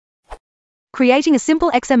Creating a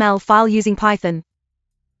simple XML file using Python.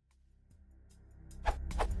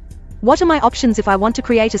 What are my options if I want to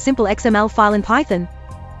create a simple XML file in Python?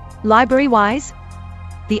 Library-wise,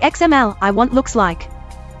 the XML I want looks like.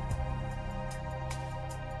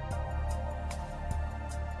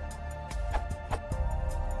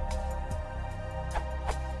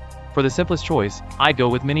 For the simplest choice, I'd go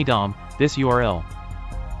with mini-DOM, this URL.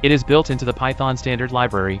 It is built into the Python standard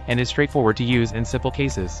library and is straightforward to use in simple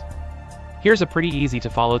cases. Here's a pretty easy to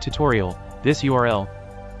follow tutorial, this URL.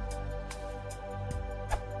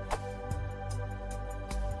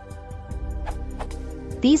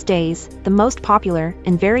 These days, the most popular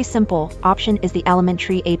and very simple option is the element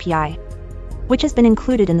tree API, which has been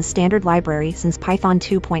included in the standard library since Python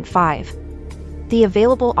 2.5. The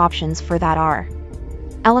available options for that are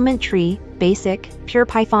element tree, basic, pure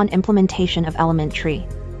Python implementation of element tree,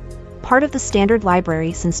 part of the standard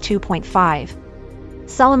library since 2.5.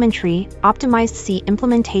 Element tree, optimized C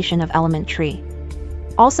implementation of element tree,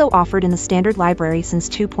 also offered in the standard library since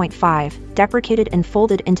 2.5, deprecated and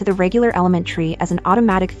folded into the regular element tree as an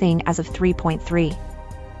automatic thing as of 3.3.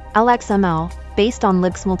 LXML, based on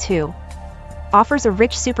libxml 2, offers a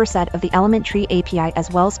rich superset of the element tree API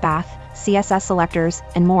as well as Bath, CSS selectors,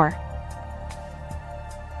 and more.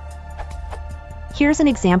 Here's an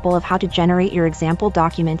example of how to generate your example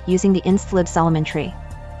document using the instlibs element tree.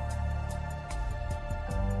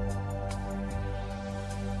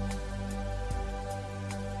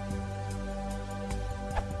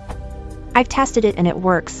 I've tested it and it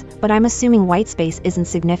works, but I'm assuming whitespace isn't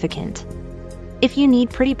significant. If you need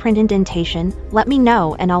pretty print indentation, let me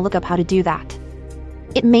know and I'll look up how to do that.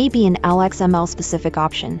 It may be an LXML specific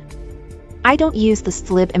option. I don't use the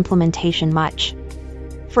slib implementation much.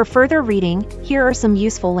 For further reading, here are some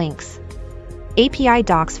useful links. API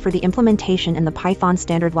docs for the implementation in the Python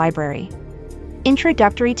standard library.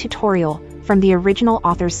 Introductory tutorial from the original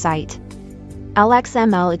author's site.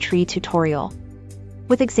 LXML tree tutorial,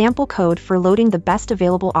 with example code for loading the best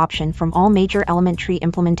available option from all major element tree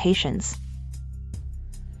implementations.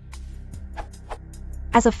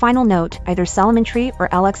 As a final note, either Elementary or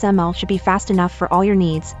LXML should be fast enough for all your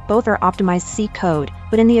needs. Both are optimized C code,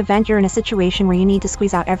 but in the event you're in a situation where you need to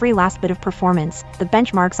squeeze out every last bit of performance, the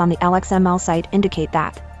benchmarks on the LXML site indicate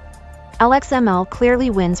that LXML clearly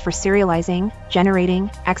wins for serializing, generating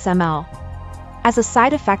XML. As a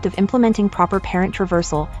side effect of implementing proper parent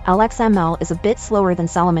traversal, LXML is a bit slower than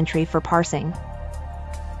Elementary for parsing.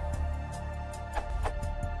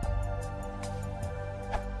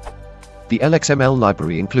 The LXML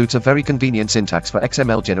library includes a very convenient syntax for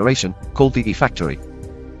XML generation, called the eFactory.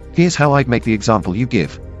 Here's how I'd make the example you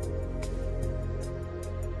give.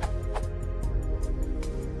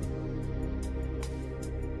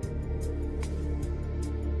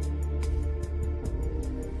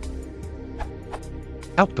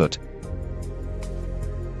 Output.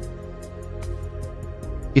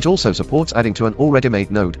 It also supports adding to an already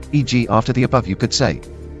made node, e.g. after the above you could say,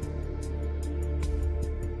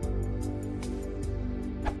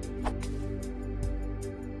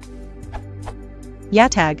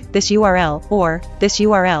 tag this URL or this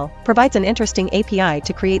URL provides an interesting API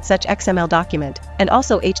to create such XML document and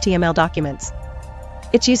also HTML documents.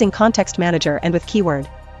 It's using Context Manager and with keyword.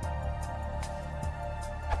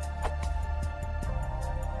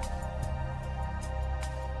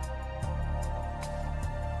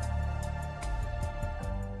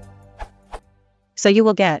 So you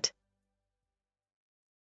will get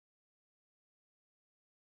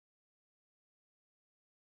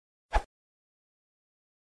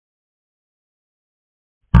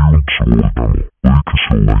Absolutely.